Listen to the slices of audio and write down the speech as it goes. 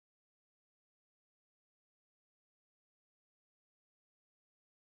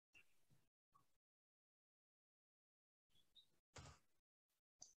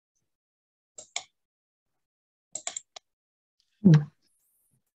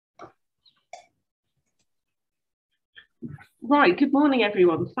Right, good morning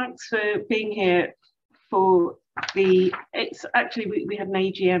everyone. Thanks for being here for the, it's actually, we had an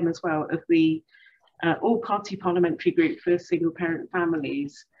AGM as well of the All-Party Parliamentary Group for single parent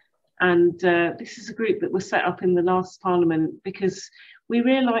families. And this is a group that was set up in the last Parliament because we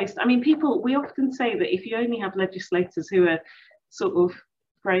realised, I mean, we often say that if you only have legislators who are sort of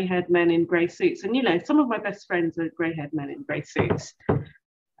grey-haired men in grey suits, and you know, some of my best friends are grey-haired men in grey suits.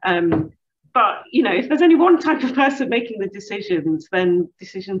 But, you know, if there's only one type of person making the decisions, then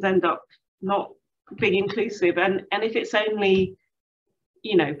decisions end up not being inclusive. And if it's only,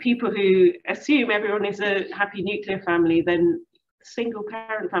 you know, people who assume everyone is a happy nuclear family, then single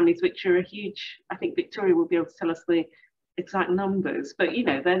parent families, which are a huge, I think Victoria will be able to tell us the exact numbers, but, you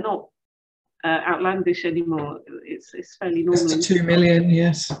know, they're not outlandish anymore. It's fairly normal. It's 2 million,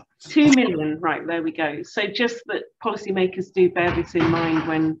 yes. 2 million, right, there we go. So just that policymakers do bear this in mind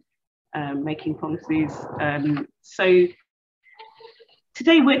when making policies. So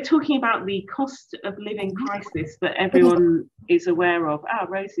today we're talking about the cost of living crisis that everyone is aware of. Ah,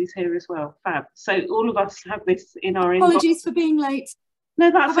 Rosie's here as well, fab. So all of us have this in our inbox. Apologies for being late. No,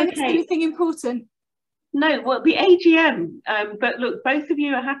 that's okay. Have I missed anything important? No, well, the AGM, but look, both of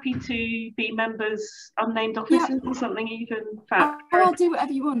you are happy to be members, unnamed officers or something even. Fab. I'll do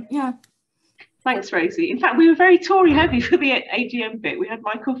whatever you want, yeah. Thanks, Rosie. In fact, we were very Tory heavy for the AGM bit. We had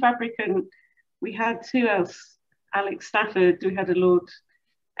Michael Fabricant, we had, who else? Alex Stafford, we had a Lord.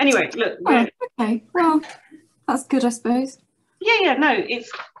 Anyway, look. Oh, okay, well, that's good, I suppose. Yeah, no,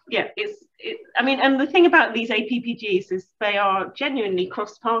 I mean, and the thing about these APPGs is they are genuinely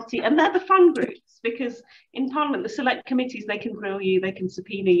cross-party, and they're the fun groups, because in Parliament, the select committees, they can grill you, they can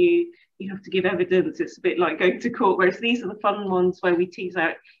subpoena you, you have to give evidence. It's a bit like going to court, whereas these are the fun ones where we tease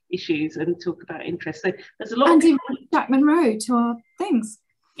out issues and talk about interests. So there's a lot and invite Jack Monroe to our things.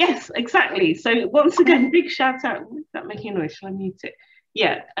 Yes, exactly. So once again, big shout out. Is that making a noise? Shall I mute it?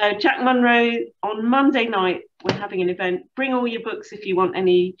 Yeah, Jack Monroe on Monday night. We're having an event. Bring all your books if you want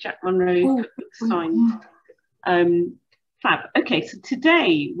any Jack Monroe books signed. Fab. Okay, so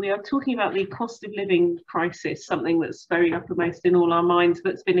today we are talking about the cost of living crisis, something that's very uppermost in all our minds,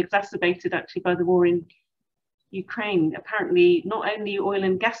 that's been exacerbated actually by the war in Ukraine. Apparently, not only oil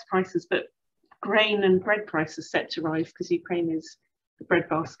and gas prices, but grain and bread prices set to rise because Ukraine is the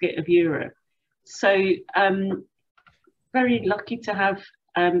breadbasket of Europe. So very lucky to have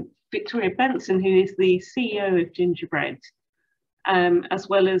Victoria Benson, who is the CEO of Gingerbread, as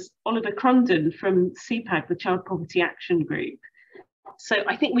well as Oliver Crunden from CPAG, the Child Poverty Action Group. So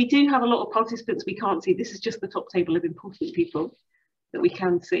I think we do have a lot of participants we can't see. This is just the top table of important people that we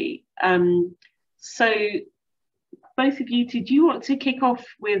can see. So both of you, do you want to kick off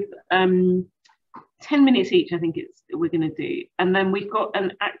with 10 minutes each? I think we're going to do, and then we've got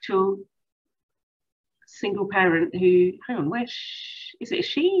an actual single parent who, hang on, is it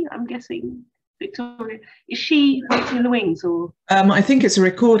she? I'm guessing Victoria. Is she waiting in the wings, or? I think it's a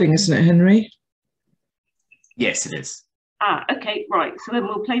recording, isn't it, Henry? Yes, it is. Ah, okay, right. So then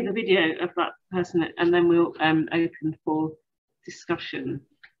we'll play the video of that person, and then we'll open for discussion,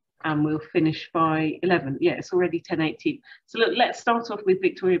 and we'll finish by 11. Yeah, it's already 10:18. So look, let's start off with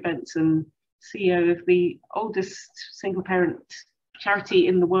Victoria Benson, CEO of the oldest single parent charity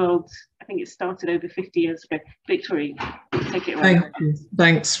in the world. I think it started over 50 years ago. Victoria, take it away. Thank you.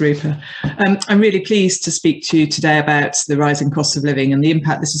 Thanks, Rupa. I'm really pleased to speak to you today about the rising cost of living and the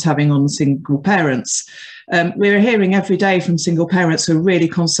impact this is having on single parents. We're hearing every day from single parents who are really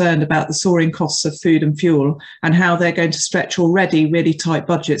concerned about the soaring costs of food and fuel and how they're going to stretch already really tight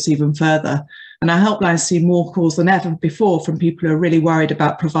budgets even further. And our helplines see more calls than ever before from people who are really worried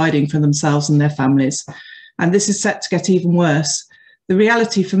about providing for themselves and their families. And this is set to get even worse. The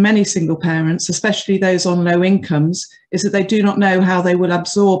reality for many single parents, especially those on low incomes, is that they do not know how they will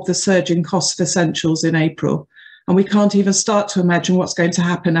absorb the surging costs of essentials in April. And we can't even start to imagine what's going to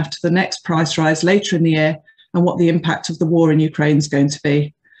happen after the next price rise later in the year and what the impact of the war in Ukraine is going to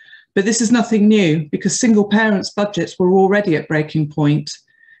be. But this is nothing new because single parents' budgets were already at breaking point.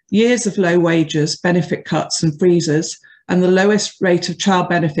 Years of low wages, benefit cuts and freezes, and the lowest rate of child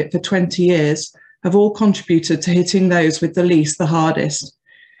benefit for 20 years have all contributed to hitting those with the least the hardest.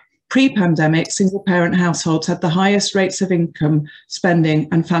 Pre-pandemic, single-parent households had the highest rates of income, spending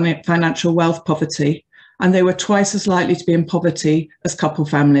and financial wealth poverty, and they were twice as likely to be in poverty as couple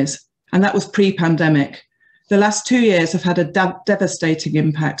families. And that was pre-pandemic. The last 2 years have had a devastating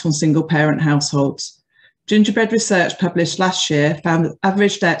impact on single-parent households. Gingerbread research published last year found that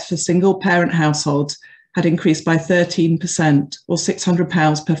average debts for single-parent households had increased by 13%, or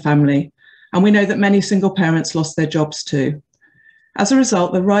 £600 per family. And we know that many single parents lost their jobs too. As a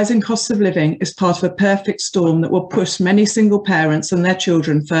result, the rising cost of living is part of a perfect storm that will push many single parents and their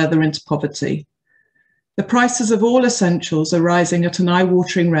children further into poverty. The prices of all essentials are rising at an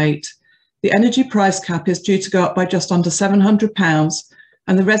eye-watering rate. The energy price cap is due to go up by just under £700,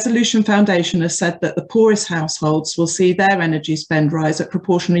 and the Resolution Foundation has said that the poorest households will see their energy spend rise at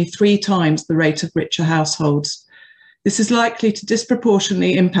proportionally 3 times the rate of richer households. This is likely to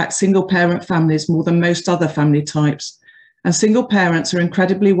disproportionately impact single-parent families more than most other family types, and single parents are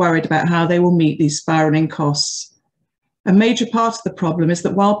incredibly worried about how they will meet these spiralling costs. A major part of the problem is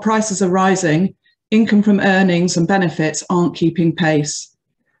that while prices are rising, income from earnings and benefits aren't keeping pace.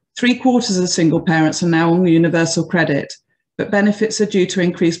 3/4 of single parents are now on universal credit, but benefits are due to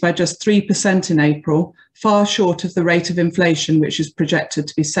increase by just 3% in April, far short of the rate of inflation, which is projected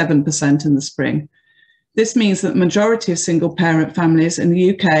to be 7% in the spring. This means that the majority of single parent families in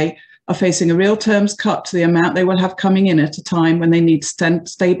the UK are facing a real terms cut to the amount they will have coming in at a time when they need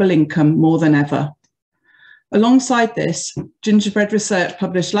stable income more than ever. Alongside this, Gingerbread research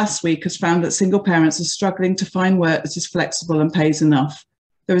published last week has found that single parents are struggling to find work that is flexible and pays enough.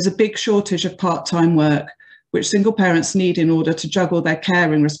 There is a big shortage of part-time work, which single parents need in order to juggle their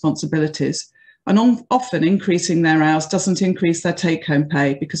caring responsibilities, and often increasing their hours doesn't increase their take-home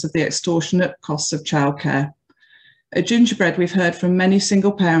pay because of the extortionate costs of childcare. At Gingerbread, we've heard from many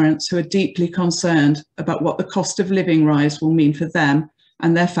single parents who are deeply concerned about what the cost of living rise will mean for them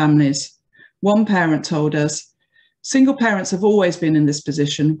and their families. One parent told us, "Single parents have always been in this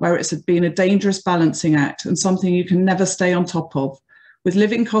position where it's been a dangerous balancing act and something you can never stay on top of. With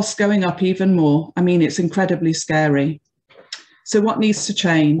living costs going up even more, I mean, it's incredibly scary." So what needs to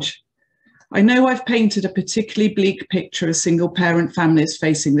change? I know I've painted a particularly bleak picture of single parent families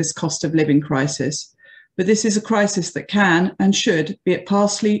facing this cost of living crisis, but this is a crisis that can and should be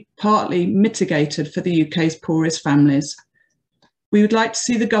partly mitigated for the UK's poorest families. We would like to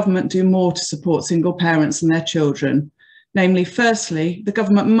see the government do more to support single parents and their children. Namely, firstly, the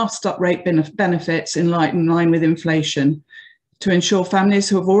government must uprate benefits in line with inflation to ensure families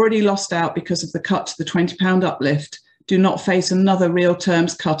who have already lost out because of the cut to the £20 uplift do not face another real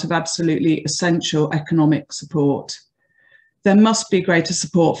terms cut of absolutely essential economic support. There must be greater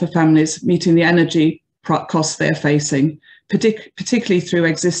support for families meeting the energy costs they are facing, particularly through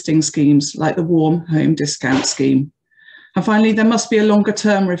existing schemes like the Warm Home Discount Scheme. And finally, there must be a longer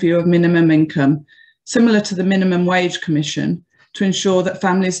term review of minimum income, similar to the Minimum Wage Commission, to ensure that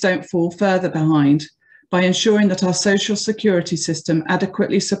families don't fall further behind by ensuring that our social security system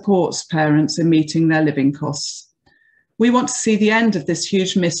adequately supports parents in meeting their living costs. We want to see the end of this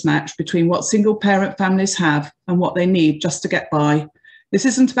huge mismatch between what single parent families have and what they need just to get by. This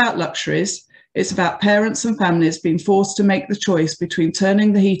isn't about luxuries. It's about parents and families being forced to make the choice between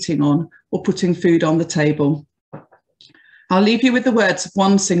turning the heating on or putting food on the table. I'll leave you with the words of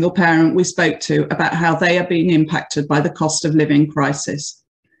one single parent we spoke to about how they are being impacted by the cost of living crisis.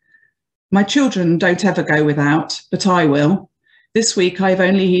 "My children don't ever go without, but I will. This week I've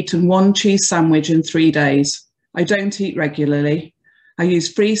only eaten 1 cheese sandwich in 3 days. I don't eat regularly. I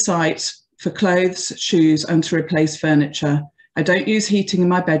use free sites for clothes, shoes, and to replace furniture. I don't use heating in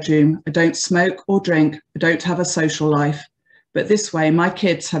my bedroom. I don't smoke or drink. I don't have a social life. But this way, my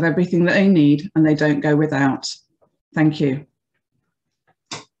kids have everything that they need and they don't go without." Thank you.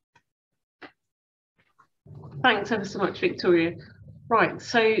 Thanks ever so much, Victoria. Right,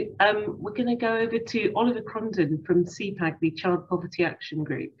 so we're going to go over to Oliver Crunden from CPAG, the Child Poverty Action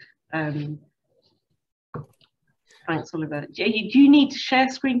Group. Thanks, Oliver. Do you need to share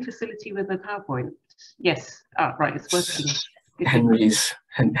screen facility with the PowerPoint? Yes. Right, it's working.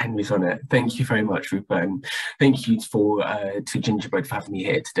 Henry's on it. Thank you very much, Rupa, and thank you to Gingerbread for having me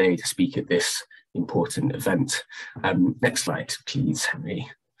here today to speak at this important event. Next slide, please, Henry.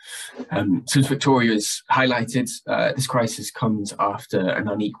 So as Victoria's highlighted, this crisis comes after an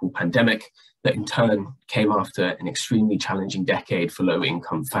unequal pandemic that in turn came after an extremely challenging decade for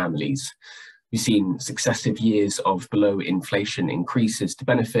low-income families. We've seen successive years of below inflation increases to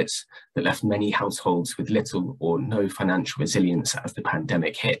benefits that left many households with little or no financial resilience as the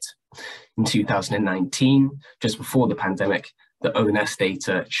pandemic hit. In 2019, just before the pandemic, the ONS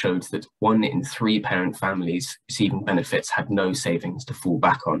data showed that 1 in 3 parent families receiving benefits had no savings to fall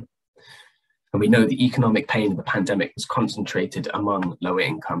back on. And we know the economic pain of the pandemic was concentrated among lower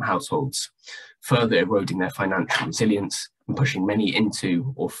income households, further eroding their financial resilience and pushing many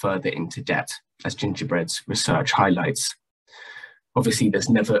into or further into debt, as Gingerbread's research highlights. Obviously, there's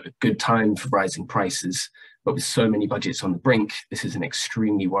never a good time for rising prices, but with so many budgets on the brink, this is an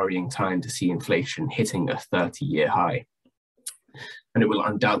extremely worrying time to see inflation hitting a 30-year high. And it will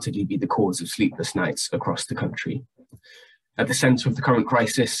undoubtedly be the cause of sleepless nights across the country. At the centre of the current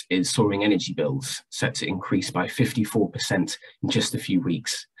crisis is soaring energy bills, set to increase by 54% in just a few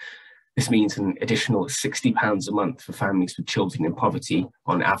weeks. This means an additional £60 a month for families with children in poverty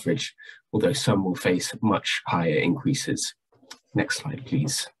on average, although some will face much higher increases. Next slide,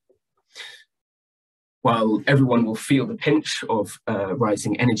 please. While everyone will feel the pinch of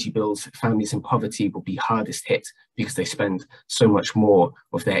rising energy bills, families in poverty will be hardest hit because they spend so much more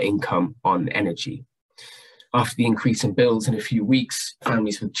of their income on energy. After the increase in bills in a few weeks,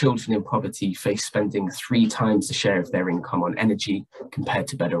 families with children in poverty face spending 3 times the share of their income on energy compared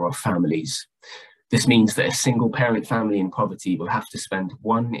to better off families. This means that a single parent family in poverty will have to spend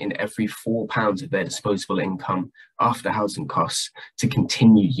 1 in every £4 of their disposable income after housing costs to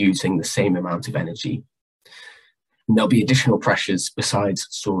continue using the same amount of energy. And there'll be additional pressures besides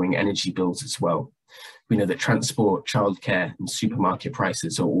soaring energy bills as well. We know that transport, childcare and supermarket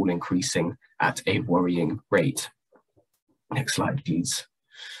prices are all increasing at a worrying rate. Next slide, please.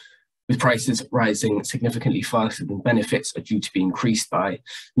 With prices rising significantly faster than benefits are due to be increased by,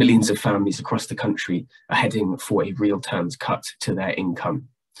 millions of families across the country are heading for a real terms cut to their income.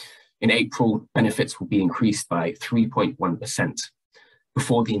 In April, benefits will be increased by 3.1%.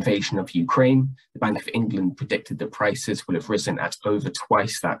 Before the invasion of Ukraine, the Bank of England predicted that prices will have risen at over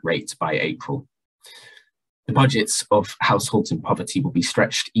twice that rate by April. The budgets of households in poverty will be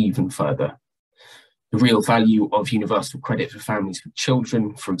stretched even further. The real value of universal credit for families with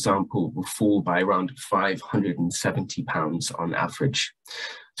children, for example, will fall by around £570 on average.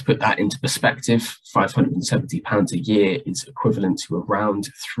 To put that into perspective, £570 a year is equivalent to around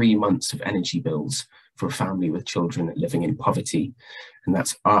 3 months of energy bills for a family with children living in poverty. And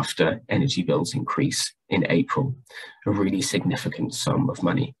that's after energy bills increase in April, a really significant sum of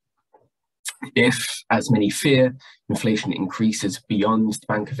money. If, as many fear, inflation increases beyond the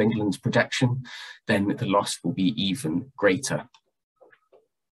Bank of England's projection, then the loss will be even greater.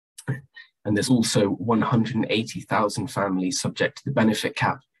 And there's also 180,000 families subject to the benefit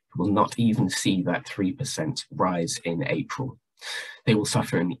cap who will not even see that 3% rise in April. They will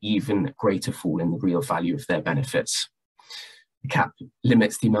suffer an even greater fall in the real value of their benefits. The cap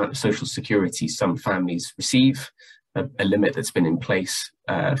limits the amount of social security some families receive, a limit that's been in place,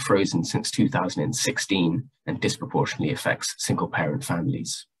 frozen since 2016, and disproportionately affects single-parent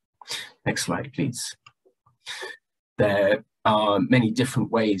families. Next slide, please. There are many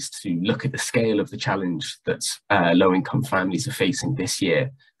different ways to look at the scale of the challenge that low-income families are facing this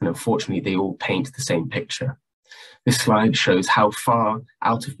year, and unfortunately they all paint the same picture. This slide shows how far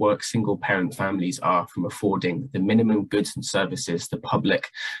out of work single-parent families are from affording the minimum goods and services the public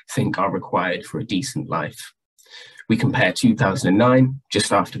think are required for a decent life. We compare 2009,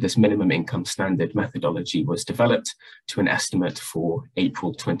 just after this minimum income standard methodology was developed, to an estimate for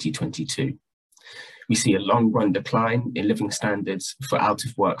April 2022. We see a long-run decline in living standards for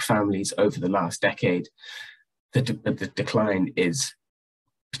out-of-work families over the last decade. The decline is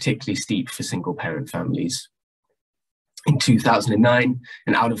particularly steep for single-parent families. In 2009,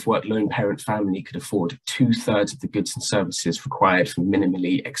 an out-of-work lone parent family could afford 2/3 of the goods and services required for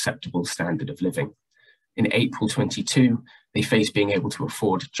minimally acceptable standard of living. In April 22, they face being able to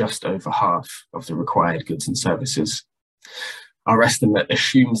afford just over half of the required goods and services. Our estimate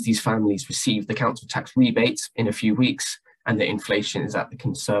assumes these families receive the council tax rebate in a few weeks and that inflation is at the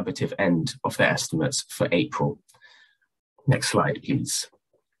conservative end of their estimates for April. Next slide, please.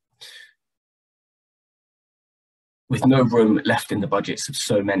 With no room left in the budgets of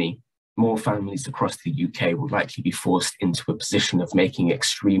so many, more families across the UK will likely be forced into a position of making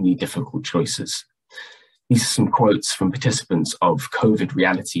extremely difficult choices. These are some quotes from participants of COVID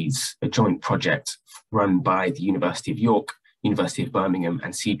Realities, a joint project run by the University of York, University of Birmingham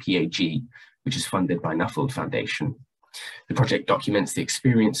and CPAG, which is funded by Duffield Foundation. The project documents the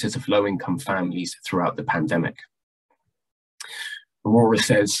experiences of low-income families throughout the pandemic. Aurora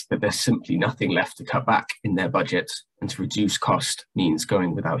says that there's simply nothing left to cut back in their budget, and to reduce cost means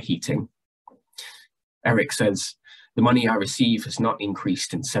going without heating. Eric says, the money I receive has not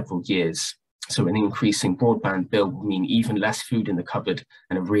increased in several years, so an increasing broadband bill will mean even less food in the cupboard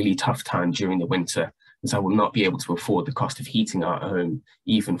and a really tough time during the winter, as I will not be able to afford the cost of heating our home,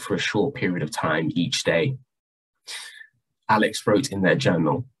 even for a short period of time each day. Alex wrote in their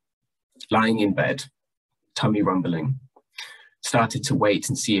journal, lying in bed, tummy rumbling, started to wait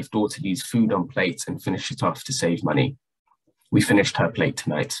and see if daughter leaves food on plate and finish it off to save money. We finished her plate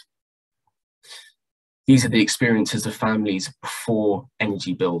tonight. These are the experiences of families before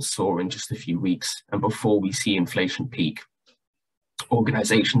energy bills soar in just a few weeks and before we see inflation peak.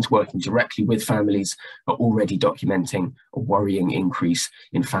 Organisations working directly with families are already documenting a worrying increase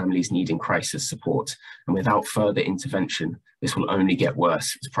in families needing crisis support, and without further intervention, this will only get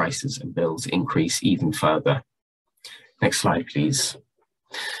worse as prices and bills increase even further. Next slide, please.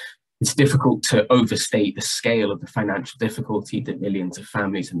 It's difficult to overstate the scale of the financial difficulty that millions of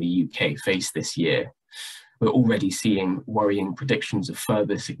families in the UK face this year. We're already seeing worrying predictions of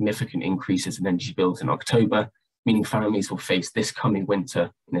further significant increases in energy bills in October, meaning families will face this coming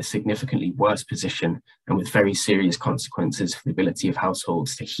winter in a significantly worse position and with very serious consequences for the ability of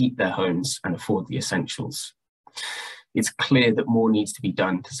households to heat their homes and afford the essentials. It's clear that more needs to be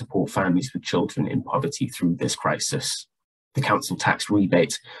done to support families with children in poverty through this crisis. The council tax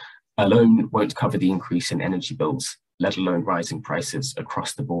rebate alone won't cover the increase in energy bills, let alone rising prices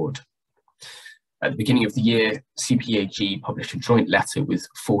across the board. At the beginning of the year, CPAG published a joint letter with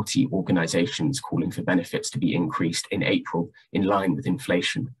 40 organisations calling for benefits to be increased in April in line with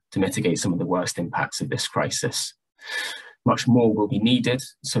inflation to mitigate some of the worst impacts of this crisis. Much more will be needed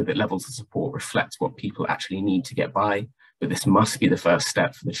so that levels of support reflect what people actually need to get by, but this must be the first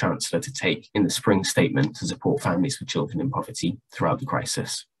step for the Chancellor to take in the spring statement to support families with children in poverty throughout the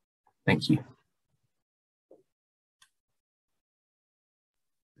crisis. Thank you.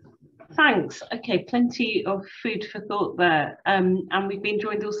 Thanks. Okay, plenty of food for thought there. And we've been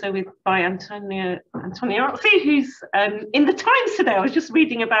joined also by Antoniazzi, who's in the Times today. I was just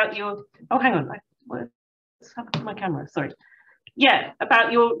reading about your, oh, hang on, what's happened to my camera? Sorry. Yeah,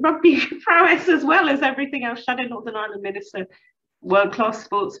 about your rugby prowess as well as everything else. Shadow Northern Ireland Minister, world-class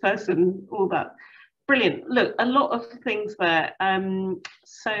sports person, all that. Brilliant. Look, a lot of things there.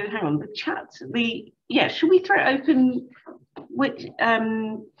 So hang on, the chat, should we throw it open? Which,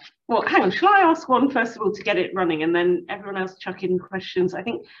 well, hang on, shall I ask one first of all to get it running and then everyone else chuck in questions? I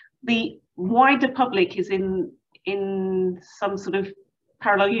think the wider public is in some sort of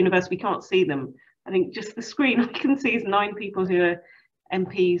parallel universe. We can't see them. I think just the screen I can see is 9 people who are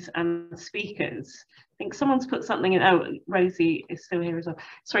MPs and speakers. I think someone's put something in, oh, Rosie is still here as well.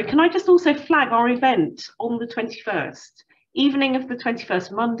 Sorry, can I just also flag our event on the 21st, evening of the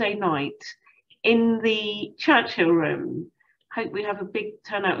 21st, Monday night, in the Churchill room. Hope we have a big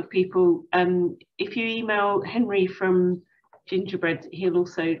turnout of people. If you email Henry from Gingerbread, he'll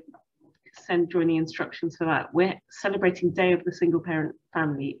also send joining instructions for that. We're celebrating Day of the Single Parent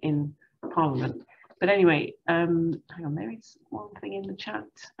Family in Parliament. But anyway, hang on, there is one thing in the chat.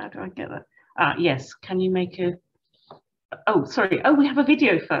 How do I get that? Ah, yes, can you make a, oh, sorry. Oh, we have a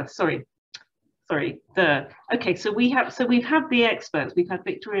video first, sorry. Okay, so we've had the experts. We've had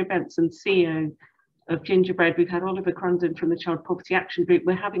Victoria Benson, CEO of Gingerbread. We've had Oliver Crunden from the Child Poverty Action Group.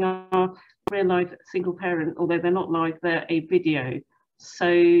 We're having our real live single parent, although they're not live, they're a video. So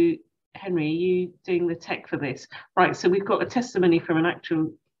Henry, are you doing the tech for this? Right, so we've got a testimony from an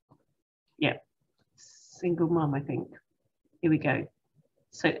actual, yeah, single mum, I think. Here we go.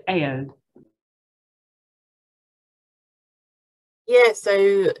 So AO. Yeah,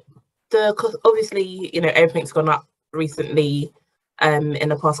 so obviously, you know, everything's gone up recently in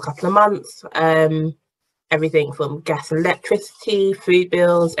the past couple of months. Everything from gas, electricity, food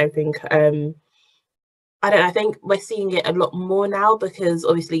bills, everything. I think we're seeing it a lot more now because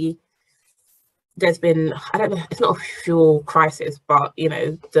obviously there's been, I don't know, it's not a fuel crisis, but you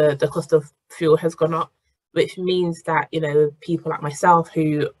know, the cost of fuel has gone up, which means that, you know, people like myself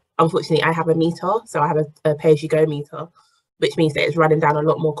who, unfortunately, I have a meter, so I have a pay-as-you-go meter, which means that it's running down a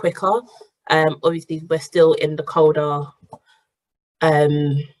lot more quicker. Obviously, we're still in the colder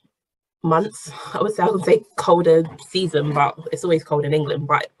months. I would say colder season, but it's always cold in England,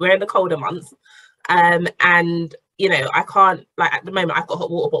 but we're in the colder months. And, you know, I can't, like at the moment, I've got a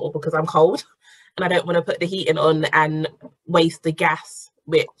hot water bottle because I'm cold and I don't want to put the heating on and waste the gas,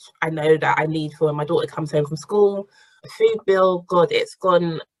 which I know that I need for when my daughter comes home from school. Food bill, God, it's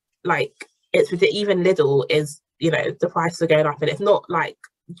gone, like, it's with even Lidl is, you know, the prices are going up and it's not like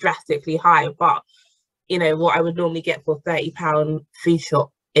drastically high, but you know what I would normally get for £30 food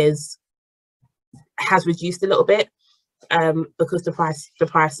shop has reduced a little bit because the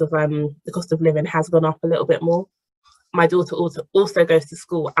cost of living has gone up a little bit more. My daughter also goes to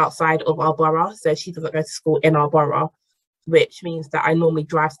school outside of our borough, so she doesn't go to school in our borough, which means that I normally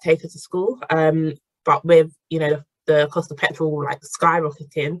drive to take her to school. But with, you know, the cost of petrol like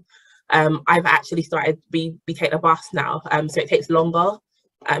skyrocketing, I've actually started, we take a bus now, so it takes longer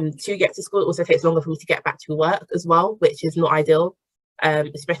to get to school. It also takes longer for me to get back to work as well, which is not ideal,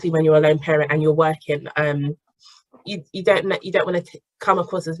 especially when you're a lone parent and you're working. You don't want to come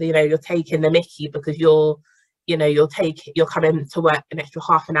across as, you know, you're taking the mickey because you're coming to work an extra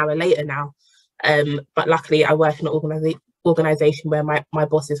half an hour later now. But luckily I work in an organisation where my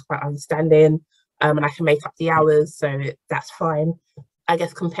boss is quite understanding, and I can make up the hours, so that's fine. I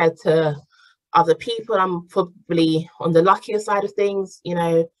guess compared to other people, I'm probably on the luckier side of things. You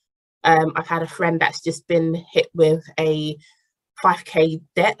know, I've had a friend that's just been hit with a 5k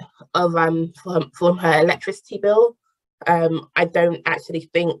debt of from her electricity bill. I don't actually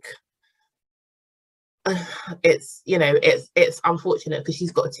think it's, you know, it's unfortunate because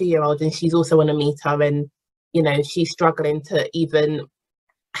she's got a 2-year-old and she's also on a meter, and you know, she's struggling to even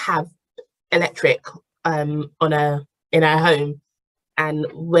have electric in her home, and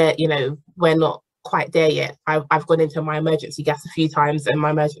we're not quite there yet. I've gone into my emergency gas a few times and my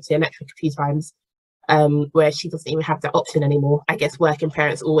emergency electric a few times, where she doesn't even have that option anymore. I guess working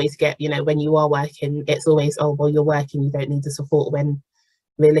parents always get, you know, when you are working, it's always, oh well, you're working, you don't need the support, when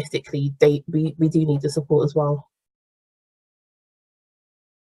realistically we do need the support as well.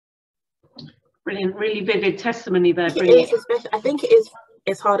 Brilliant, really vivid testimony there. It is, I think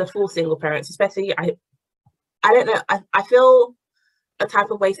it's harder for single parents, especially. I don't know, I feel a type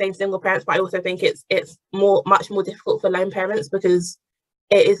of way saying single parents, but I also think it's much more difficult for lone parents, because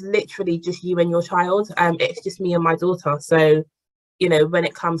it is literally just you and your child. It's just me and my daughter. So, you know, when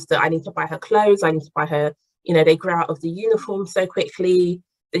it comes to, I need to buy her clothes, I need to buy her, you know, they grow out of the uniform so quickly.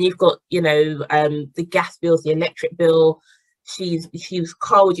 Then you've got, you know, the gas bills, the electric bill. She's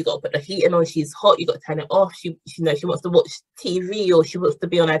cold, you got to put the heating on. She's hot, you got to turn it off. She you know, she wants to watch TV, or she wants to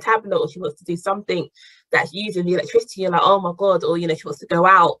be on her tablet, or she wants to do something that's using the electricity. You're like, oh my god. Or, you know, she wants to go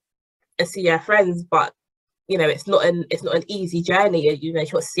out and see her friends, but you know, it's not an easy journey. You know,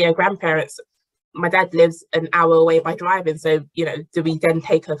 she wants to see her grandparents. My dad lives an hour away by driving, so you know, do we then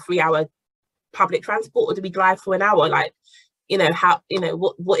take a 3-hour public transport, or do we drive for an hour? Like, you know, how, you know,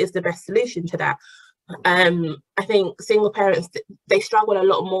 what is the best solution to that? I think single parents, they struggle a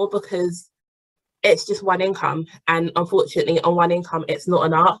lot more because it's just one income, and unfortunately on one income it's not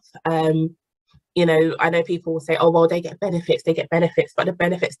enough. You know, I know people will say, oh well, they get benefits, but the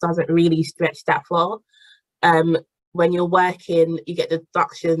benefits doesn't really stretch that far. When you're working, you get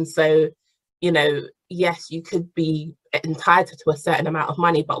deductions, so you know, yes, you could be entitled to a certain amount of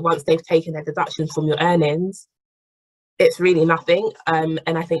money, but once they've taken their deductions from your earnings, it's really nothing. And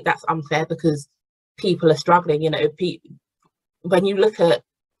I think that's unfair because people are struggling. You know, when you look at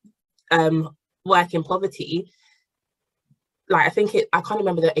work in poverty, like I can't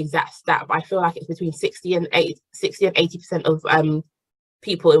remember the exact stat, but I feel like it's between 60 and 80% of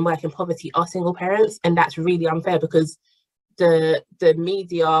people in work in poverty are single parents, and that's really unfair because the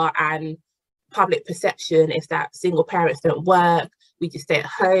media and public perception is that single parents don't work, we just stay at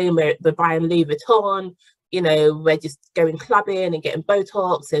home, we're buying Louis Vuitton, you know, we're just going clubbing and getting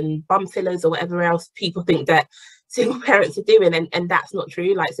Botox and bum fillers or whatever else people think that single parents are doing, and that's not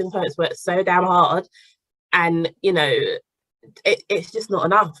true. Like, single parents work so damn hard, and you know, it's just not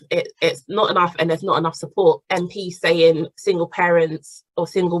enough. It's not enough, and there's not enough support. MPs saying single parents or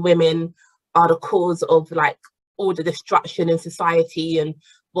single women are the cause of like all the destruction in society and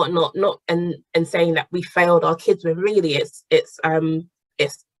whatnot, and saying that we failed our kids, when really it's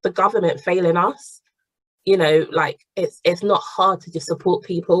the government failing us. You know, like it's not hard to just support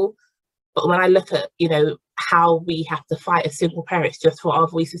people, but when I look at, you know, how we have to fight as single parents just for our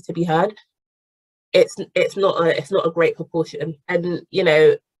voices to be heard, it's not a great proportion. And you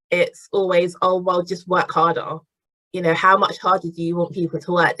know, it's always, oh well, just work harder. You know, how much harder do you want people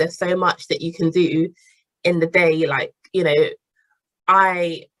to work? There's so much that you can do in the day. Like, you know,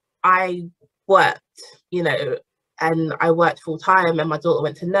 I worked, you know, and I worked full time, and my daughter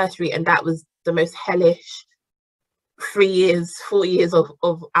went to nursery, and that was the most hellish 4 years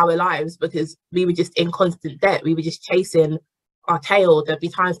of our lives, because we were just in constant debt. We were just chasing our tail. There'd be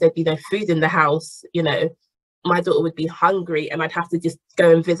times there'd be no food in the house. You know, my daughter would be hungry, and I'd have to just go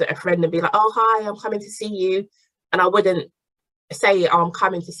and visit a friend and be like, oh hi, I'm coming to see you. And I wouldn't say, oh, I'm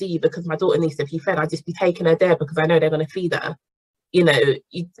coming to see you because my daughter needs to be fed. I'd just be taking her there because I know they're going to feed her. You know,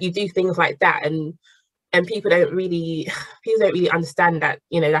 you do things like that, and people don't really understand that,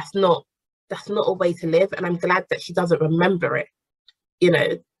 you know, that's not a way to live. And I'm glad that she doesn't remember it. You know,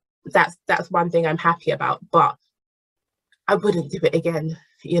 that's one thing I'm happy about, but I wouldn't do it again.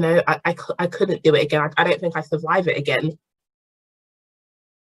 You know, I couldn't do it again. I don't think I survive it again.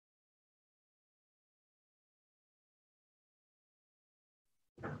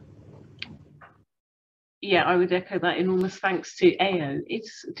 Yeah, I would echo that. Enormous thanks to AO.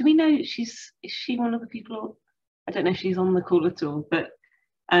 Do we know, is she one of the people? I don't know if she's on the call at all, but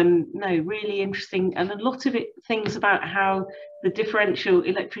no, really interesting. And a lot of things about how the differential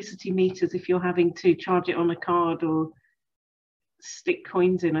electricity meters, if you're having to charge it on a card or stick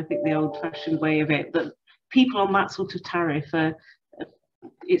coins in, I think the old fashioned way of it, that people on that sort of tariff are,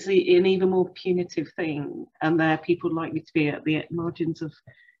 it's an even more punitive thing, and they're people likely to be at the margins of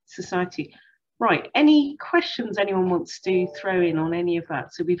society. Right, any questions anyone wants to throw in on any of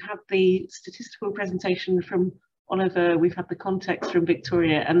that? So we've had the statistical presentation from Oliver, we've had the context from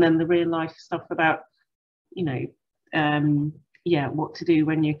Victoria, and then the real life stuff about, you know, yeah, what to do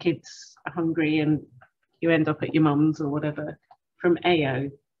when your kids are hungry and you end up at your mum's or whatever, from AO.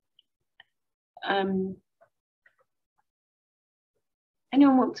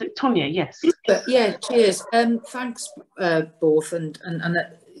 Anyone want to? Tonia, yes. Yeah, cheers. Thanks both, and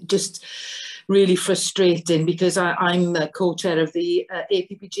just really frustrating because I'm the co-chair of the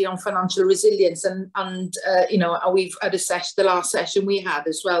APPG on financial resilience, and you know, we've had a session, the last session we had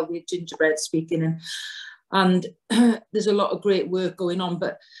as well with Gingerbread speaking, and there's a lot of great work going on,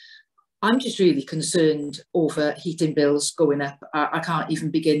 but I'm just really concerned over heating bills going up. I can't even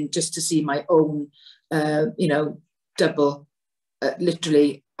begin just to see my own, you know, double.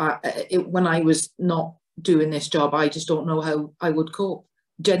 Literally, when I was not doing this job, I just don't know how I would cope.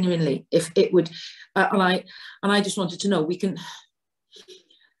 Genuinely, if it would, and I just wanted to know, we can.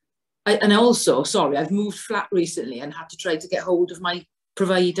 And also, sorry, I've moved flat recently and had to try to get hold of my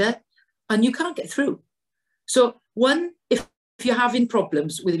provider, and you can't get through. So one, if you're having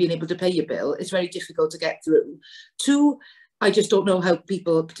problems with being able to pay your bill, it's very difficult to get through. Two, I just don't know how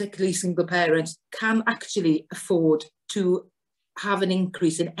people, particularly single parents, can actually afford to have an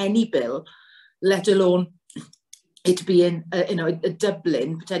increase in any bill, let alone it being you know, a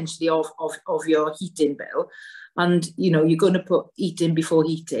doubling potentially of your heating bill, and you know, you're going to put eating before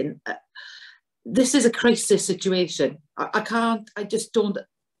heating. This is a crisis situation. I just don't.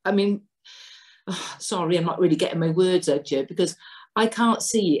 I mean, oh, sorry, I'm not really getting my words out here, because I can't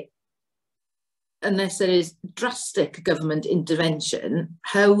see, unless there is drastic government intervention,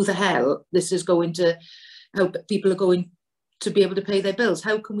 how the hell this is going to, how people are going to be able to pay their bills.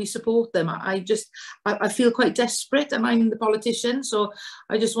 How can we support them? I feel quite desperate, and I'm the politician, so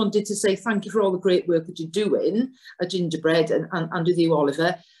I just wanted to say thank you for all the great work that you're doing at Gingerbread and with you,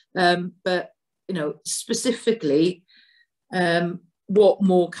 Oliver. But you know, specifically, what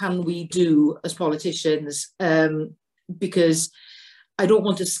more can we do as politicians? Because I don't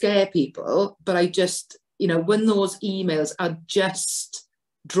want to scare people, but I just, you know, when those emails are just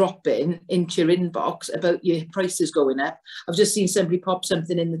dropping into your inbox about your prices going up. I've just seen somebody pop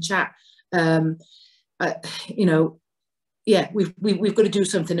something in the chat. You know, yeah, we've got to do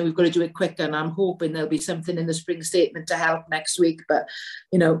something, and we've got to do it quick. And I'm hoping there'll be something in the spring statement to help next week. But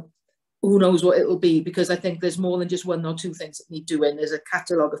you know, who knows what it'll be, because I think there's more than just one or two things that need doing. There's a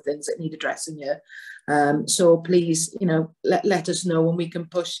catalogue of things that need addressing here. So please, you know, let us know, and we can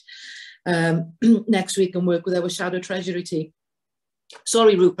push next week and work with our shadow treasury team.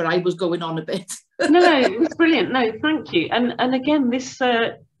 Sorry, Rupa, I was going on a bit. No, it was brilliant. No, thank you. And again, this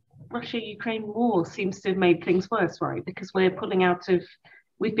Russia-Ukraine war seems to have made things worse, right? Because we're pulling out of,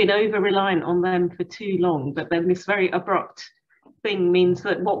 we've been over-reliant on them for too long, but then this very abrupt thing means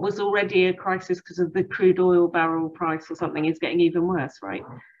that what was already a crisis because of the crude oil barrel price or something is getting even worse, right?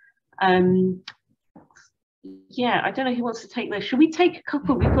 Yeah, I don't know who wants to take those. Should we take a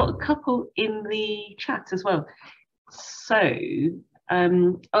couple? We've got a couple in the chat as well. So,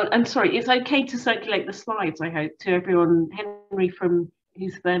 oh, and sorry, it's okay to circulate the slides, I hope, to everyone. Henry from,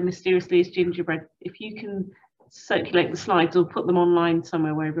 who's there mysteriously as Gingerbread, if you can circulate the slides or put them online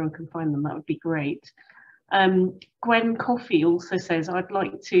somewhere where everyone can find them, that would be great. Gwen Coffey also says, I'd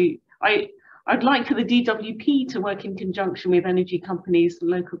like for the DWP to work in conjunction with energy companies,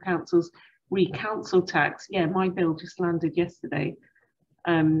 local councils, re-council tax. Yeah, my bill just landed yesterday,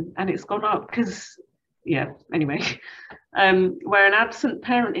 and it's gone up because, yeah, anyway, where an absent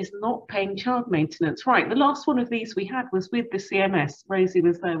parent is not paying child maintenance. Right, the last one of these we had was with the CMS. Rosie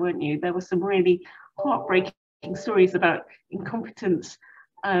was there, weren't you? There were some really heartbreaking stories about incompetence.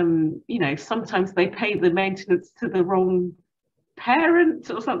 You know, sometimes they pay the maintenance to the wrong parent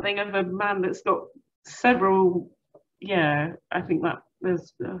or something, of a man that's got several, yeah, I think that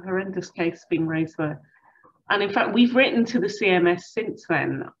there's a horrendous case being raised there. And in fact, we've written to the CMS since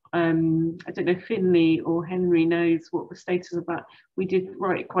then. I don't know if Finley or Henry knows what the status of that. We did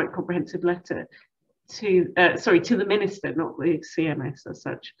write a quite comprehensive letter to, to the minister, not the CMS as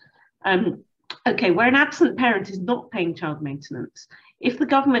such. Okay, where an absent parent is not paying child maintenance, if the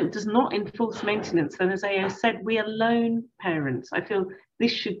government does not enforce maintenance, then as AO said, we are lone parents. I feel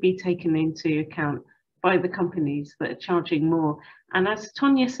this should be taken into account by the companies that are charging more. And as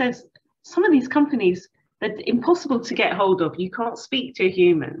Tonia says, some of these companies, they're impossible to get hold of. You can't speak to a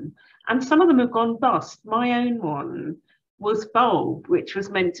human. And some of them have gone bust. My own one was bold, which was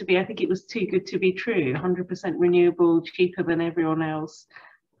meant to be, I think it was too good to be true, 100% renewable, cheaper than everyone else,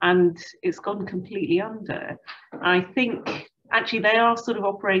 and it's gone completely under. I think actually they are sort of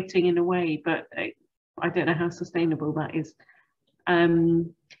operating in a way, but I don't know how sustainable that is.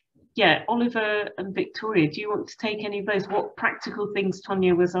 Yeah, Oliver and Victoria, do you want to take any of those? What practical things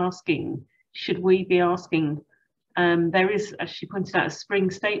Tonia was asking should we be asking? There is, as she pointed out, a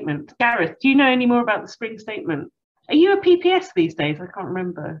spring statement. Gareth, do you know any more about the spring statement? Are you a PPS these days? I can't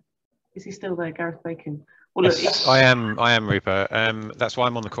remember. Is he still there, Gareth Bacon? Well, yes, I am, Rupa. That's why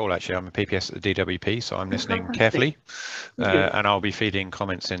I'm on the call, actually. I'm a PPS at the DWP, so I'm listening carefully, and I'll be feeding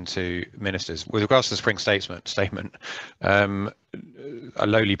comments into ministers. With regards to the spring statement, a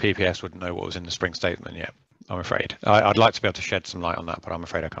lowly PPS wouldn't know what was in the spring statement yet, I'm afraid. I'd like to be able to shed some light on that, but I'm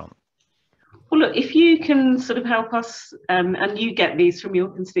afraid I can't. Well, look, if you can sort of help us, and you get these from your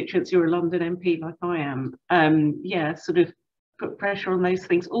constituents, you're a London MP like I am, yeah, sort of put pressure on those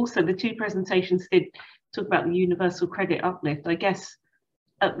things. Also, the two presentations did talk about the universal credit uplift. I guess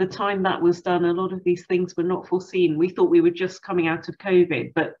at the time that was done, a lot of these things were not foreseen. We thought we were just coming out of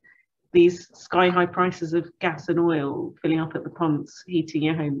COVID, but these sky-high prices of gas and oil filling up at the pumps, heating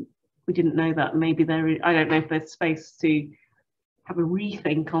your home, we didn't know that. Maybe I don't know if there's space to have a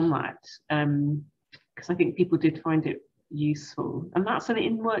rethink on that, because I think people did find it useful, and that's an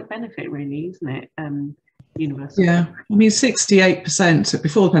in-work benefit, really, isn't it? Universal. Yeah, I mean, 68%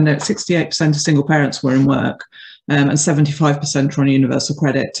 before the pandemic, 68% of single parents were in work, and 75% are on universal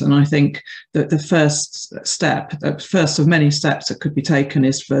credit. And I think that the first step, the first of many steps that could be taken,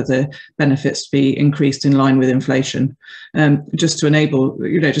 is for the benefits to be increased in line with inflation, just to enable,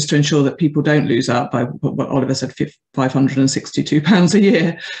 just to ensure that people don't lose out by what Oliver said, £562 a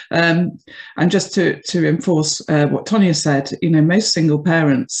year. And just to enforce what Tonia said, most single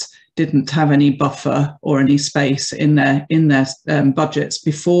parents didn't have any buffer or any space in their budgets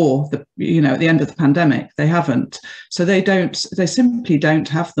before at the end of the pandemic. They haven't, so they simply don't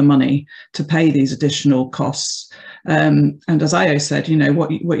have the money to pay these additional costs. And as Io said,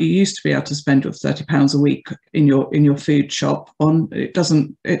 what you used to be able to spend with £30 a week in your food shop on, it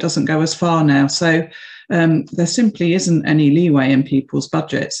doesn't go as far now. So there simply isn't any leeway in people's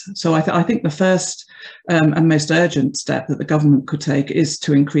budgets. So I think the first and most urgent step that the government could take is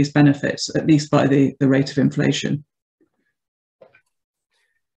to increase benefits, at least by the rate of inflation.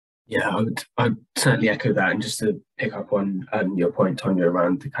 Yeah, I'd certainly echo that. And just to pick up on your point, Tonia,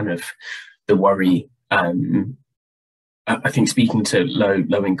 around the kind of the worry, I think speaking to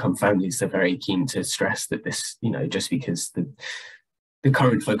low income families, they're very keen to stress that this, just because the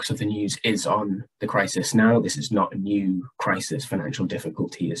current focus of the news is on the crisis now, this is not a new crisis. Financial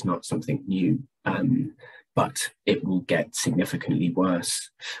difficulty is not something new, but it will get significantly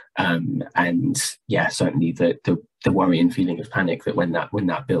worse. And yeah, certainly the worry and feeling of panic that when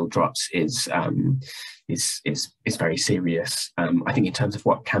that bill drops is very serious. I think in terms of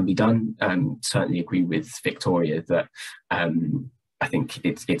what can be done, certainly agree with Victoria that I think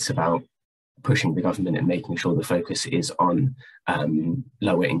it's about pushing the government and making sure the focus is on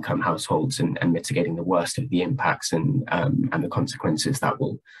lower income households and mitigating the worst of the impacts and the consequences that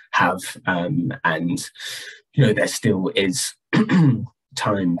will have. And there still is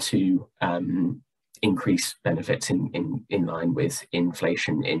time to increase benefits in line with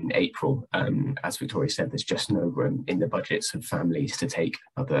inflation in April. As Victoria said, there's just no room in the budgets of families to take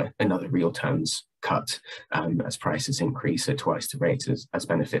another real terms cut as prices increase at twice the rate as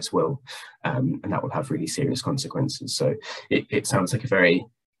benefits will, and that will have really serious consequences. So it sounds like a very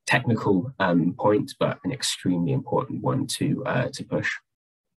technical point, but an extremely important one to push.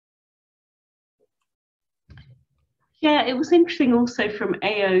 Yeah, it was interesting also from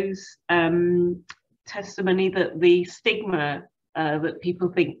AO's testimony that the stigma that people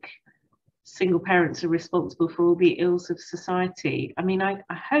think single parents are responsible for all the ills of society. I mean, I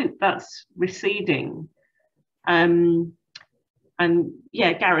hope that's receding. And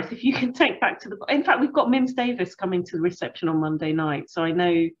yeah, Gareth, if you can take back to in fact, we've got Mims Davis coming to the reception on Monday night, so I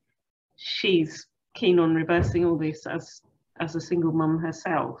know she's keen on reversing all this as a single mum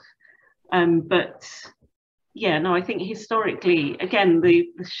herself. But yeah, no, I think historically, again, the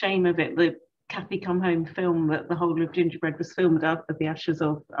shame of it, the Kathy Come Home film that the whole of Gingerbread was filmed out of the ashes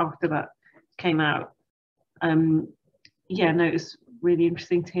of after that came out. Yeah, no, it was really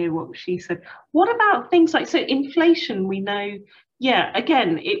interesting to hear what she said. What about things like, so inflation, we know, yeah,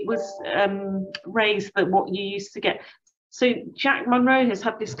 again, it was raised that what you used to get. So Jack Monroe has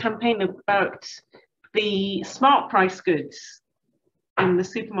had this campaign about the smart price goods in the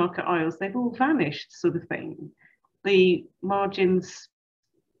supermarket aisles. They've all vanished, sort of thing. The margins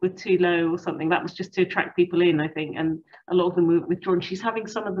were too low or something. That was just to attract people in, I think, and a lot of them were withdrawn. She's having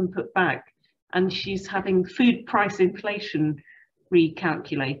some of them put back, and she's having food price inflation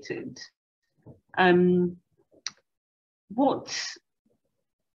recalculated. What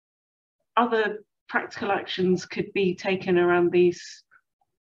other practical actions could be taken around these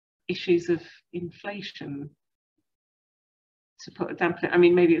issues of inflation to put a damper? I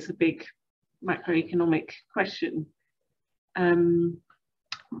mean, maybe it's a big macroeconomic question.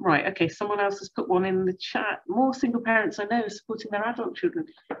 Right, okay, someone else has put one in the chat. More single parents I know are supporting their adult children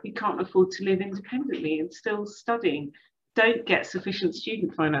who can't afford to live independently and still studying, don't get sufficient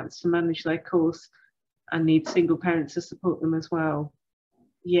student finance to manage their course and need single parents to support them as well.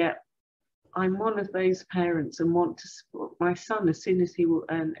 Yeah, I'm one of those parents and want to support my son as soon as he will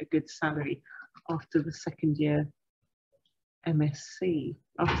earn a good salary after the second year MSc.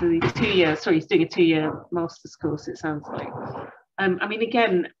 After the 2 years, sorry, he's doing a 2-year master's course, it sounds like. I mean,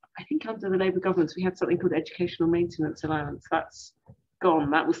 again, I think under the Labour governments, we had something called educational maintenance allowance. That's gone.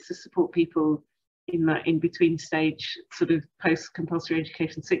 That was to support people in that in-between stage, sort of post-compulsory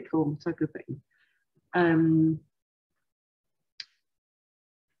education sixth form type of thing.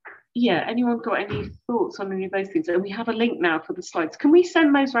 Yeah, anyone got any thoughts on any of those things? And we have a link now for the slides. Can we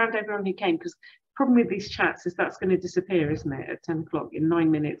send those around everyone who came? Because the problem with these chats is that's going to disappear, isn't it, at 10 o'clock? In 9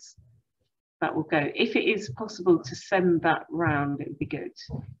 minutes, that will go. If it is possible to send that round, it would be good.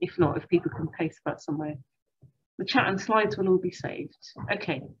 If not, if people can paste that somewhere. The chat and slides will all be saved.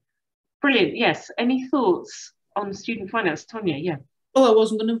 Okay, brilliant. Yes, any thoughts on student finance? Tonia, yeah. Oh, I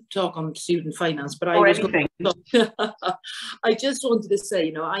wasn't going to talk on student finance, but I just wanted to say,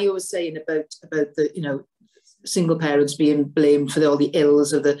 you know, I was saying about the, you know, single parents being blamed for all the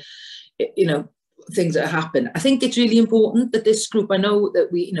ills of the, you know, things that happen. I think it's really important that this group, I know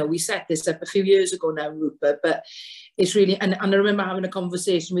that we, you know, we set this up a few years ago now, Rupa, but it's really, and I remember having a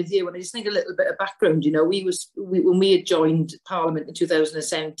conversation with you, and I just think a little bit of background, you know, when we had joined Parliament in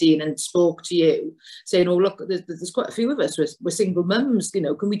 2017 and spoke to you, saying, oh, look, there's quite a few of us, we're single mums, you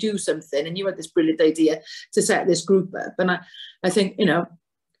know, can we do something? And you had this brilliant idea to set this group up. And I think, you know,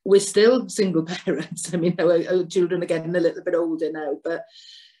 we're still single parents. I mean, our children are getting a little bit older now, but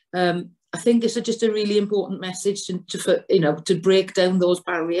I think it's just a really important message to you know, to break down those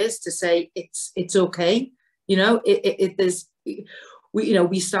barriers, to say it's okay. You know,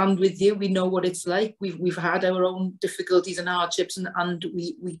 we stand with you. We know what it's like. We've had our own difficulties and hardships, and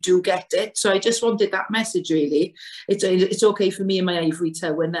we do get it. So I just wanted that message, really. It's okay for me in my ivory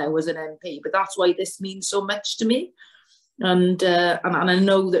tower now as an MP, but that's why this means so much to me. And I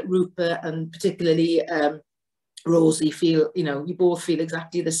know that Rupa and particularly Rosie feel, you know, you both feel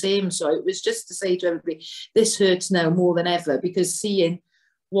exactly the same. So it was just to say to everybody, this hurts now more than ever, because seeing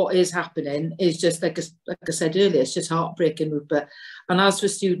what is happening is just, like I said earlier, it's just heartbreaking, Rupa. And as for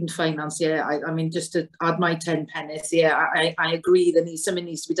student finance, yeah, I mean, just to add my 10 pennies, yeah, I agree that something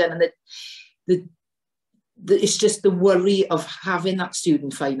needs to be done, and that it's just the worry of having that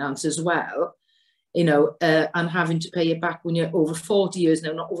student finance as well, you know, and having to pay it back when you're over 40 years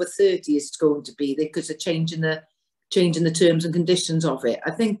now, not over 30 it's going to be, because they're changing the terms and conditions of it.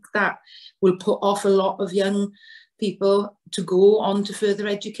 I think that will put off a lot of young people to go on to further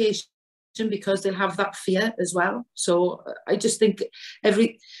education, because they'll have that fear as well. So I just think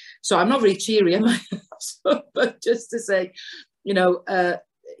so I'm not very cheery, am I? But just to say, you know,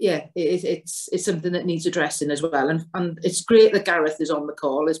 yeah, it's something that needs addressing as well. And it's great that Gareth is on the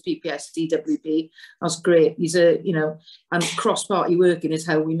call as PPS DWP. That's great. He's you know, and cross-party working is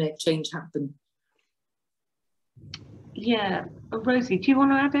how we make change happen. Yeah, Rosie, do you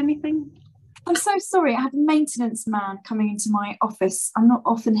want to add anything? I'm so sorry, I had a maintenance man coming into my office. I'm not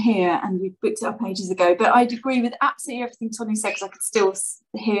often here, and we booked it up ages ago, but I'd agree with absolutely everything Tonia said, because I could still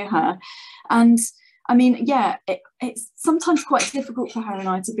hear her. And I mean, yeah, it's sometimes quite difficult for her and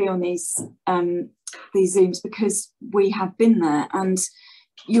I to be on these Zooms, because we have been there, and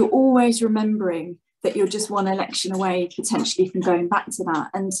you're always remembering that you're just one election away potentially from going back to that.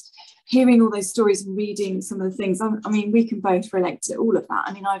 And hearing all those stories and reading some of the things, I mean, we can both relate to all of that.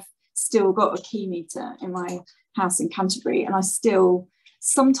 I mean, I've still got a key meter in my house in Canterbury, and I still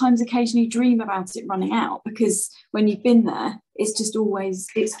sometimes occasionally dream about it running out, because when you've been there, it's always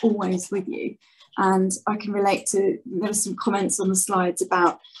with you. And I can relate to, there were some comments on the slides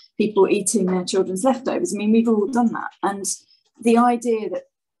about people eating their children's leftovers. I mean, we've all done that. And the idea that,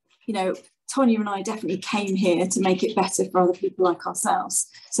 you know, Tonia and I definitely came here to make it better for other people like ourselves.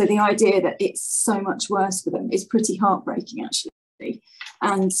 So the idea that it's so much worse for them is pretty heartbreaking, actually.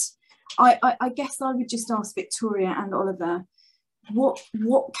 And I guess I would just ask Victoria and Oliver, what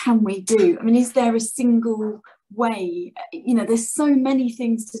can we do? I mean, is there a single way. You know, there's so many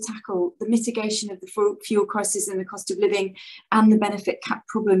things to tackle: the mitigation of the fuel crisis and the cost of living, and the benefit cap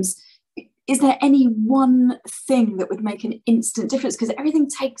problems. Is there any one thing that would make an instant difference? Because everything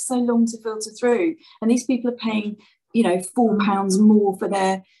takes so long to filter through, and these people are paying, you know, £4 more for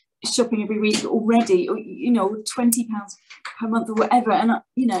their shopping every week already, or, you know, £20 per month or whatever. And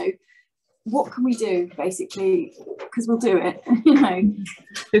you know, what can we do, basically? Because we'll do it. You know,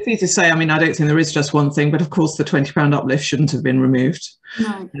 it's easy to say. I mean, I don't think there is just one thing, but of course the £20 uplift shouldn't have been removed.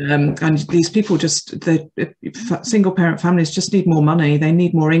 No. And these people single parent families just need more money. They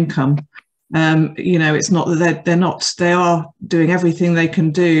need more income. You know, it's not that they are doing everything they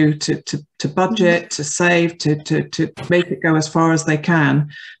can do to budget, to save, to make it go as far as they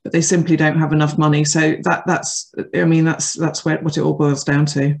can, but they simply don't have enough money. So that's what it all boils down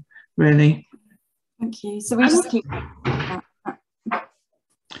to, really. Thank you. So we just keep.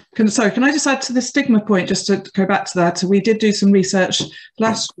 Can I just add to the stigma point, just to go back to that? We did do some research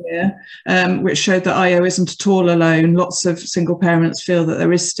last year which showed that IO isn't at all alone. Lots of single parents feel that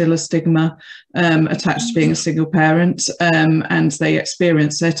there is still a stigma attached to being a single parent, and they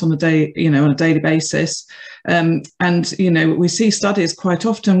experience it on a daily basis. And you know, we see studies quite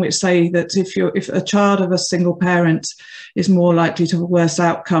often which say that if a child of a single parent is more likely to have a worse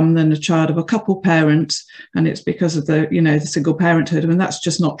outcome than a child of a couple parent, and it's because of the single parenthood. I mean, that's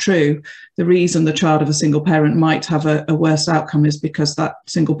just not true. The reason the child of a single parent might have a worse outcome is because that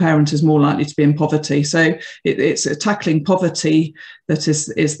single parent is more likely to be in poverty. So it's tackling poverty that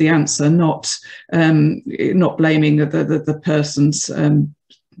is the answer, not blaming the person's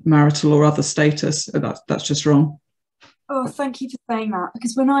marital or other status. That's just wrong. Oh, thank you for saying that,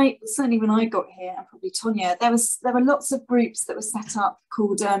 because when I got here, and probably Tonia, there were lots of groups that were set up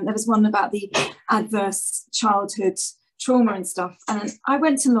called, there was one about the adverse childhood trauma and stuff, and I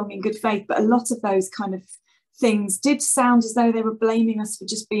went along in good faith, but a lot of those kind of things did sound as though they were blaming us for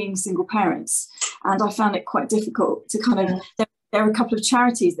just being single parents, and I found it quite difficult to kind of, there are a couple of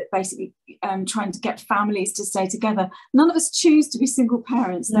charities that basically trying to get families to stay together. None of us choose to be single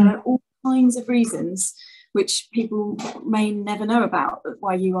parents. There are all kinds of reasons which people may never know about,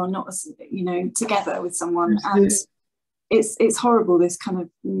 why you are not, you know, together with someone. And it's horrible, this kind of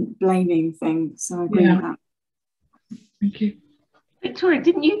blaming thing. So I agree with that. Thank you. Victoria,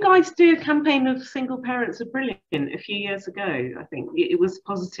 didn't you guys do a campaign of single parents are brilliant a few years ago? I think it was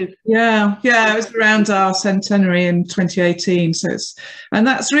positive. Yeah, it was around our centenary in 2018. And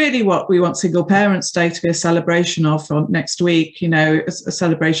that's really what we want Single Parents Day to be a celebration of next week. You know, a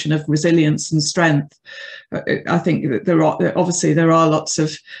celebration of resilience and strength. I think that there are lots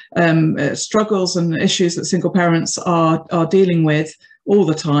of struggles and issues that single parents are dealing with all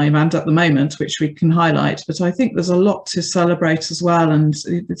the time and at the moment, which we can highlight, but I think there's a lot to celebrate as well, and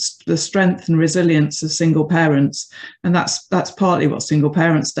it's the strength and resilience of single parents, and that's partly what Single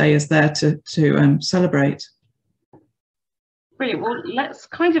Parents Day is there to celebrate. Brilliant. Well, let's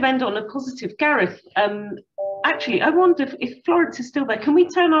kind of end on a positive. Gareth, actually, I wonder if Florence is still there. Can we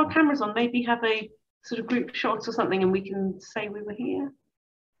turn our cameras on, maybe have a sort of group shot or something, and we can say we were here?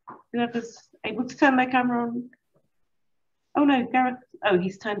 Whoever's able to turn their camera on. Oh no, Gareth. Oh,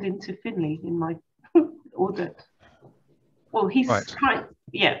 he's turned into Finley in my order. Well, he's right.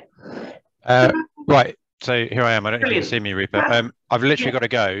 Yeah. Right. So here I am. I don't know if you can see me, Rupa. I've literally got to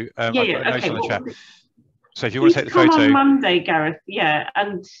go. I've got a note on the chat. So if you want to take the photo. On Monday, Gareth. Yeah,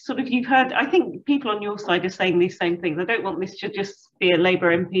 and sort of you've heard. I think people on your side are saying these same things. I don't want this to just be a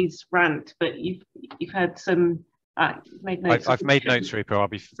Labour MP's rant, but you've heard some. Made notes. I've made notes, Rupa. I'll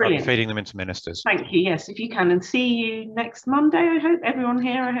be feeding them into ministers. Thank you. Yes, if you can, and see you next Monday. I hope everyone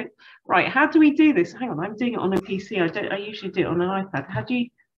here. I hope. Right. How do we do this? Hang on. I'm doing it on a PC. I usually do it on an iPad. How do you?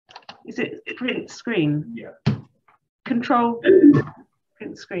 Is it print screen? Yeah. Control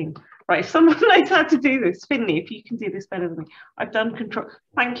print screen. Right. If someone knows how to do this, Finley, if you can do this better than me. I've done control.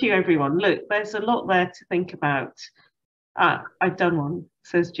 Thank you, everyone. Look, there's a lot there to think about. I've done one,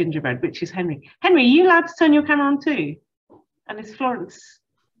 says Gingerbread, which is Henry. Henry, are you allowed to turn your camera on too? And it's Florence.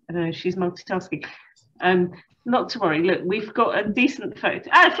 I don't know, she's multitasking. Not to worry, look, we've got a decent photo.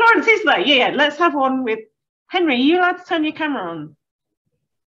 Florence is there. Yeah, let's have one with Henry. Are you allowed to turn your camera on?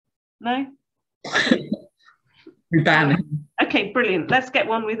 No? We ban him. Okay, brilliant. Let's get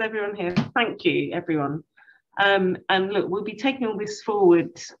one with everyone here. Thank you, everyone. And look, we'll be taking all this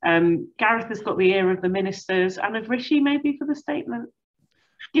forward. Gareth has got the ear of the ministers and of Rishi, maybe, for the statement.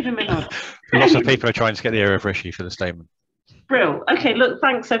 Give him a nod. Lots of people are trying to get the ear of Rishi for the statement. Brill. Okay, look,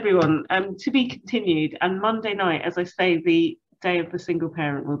 thanks everyone. To be continued. And Monday night, as I say, the Day of the Single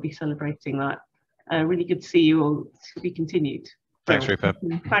Parent, we'll be celebrating that. Really good to see you all. To be continued. Thanks, Rupa.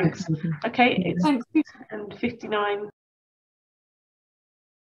 Thanks. Okay, it's Thanks. 59.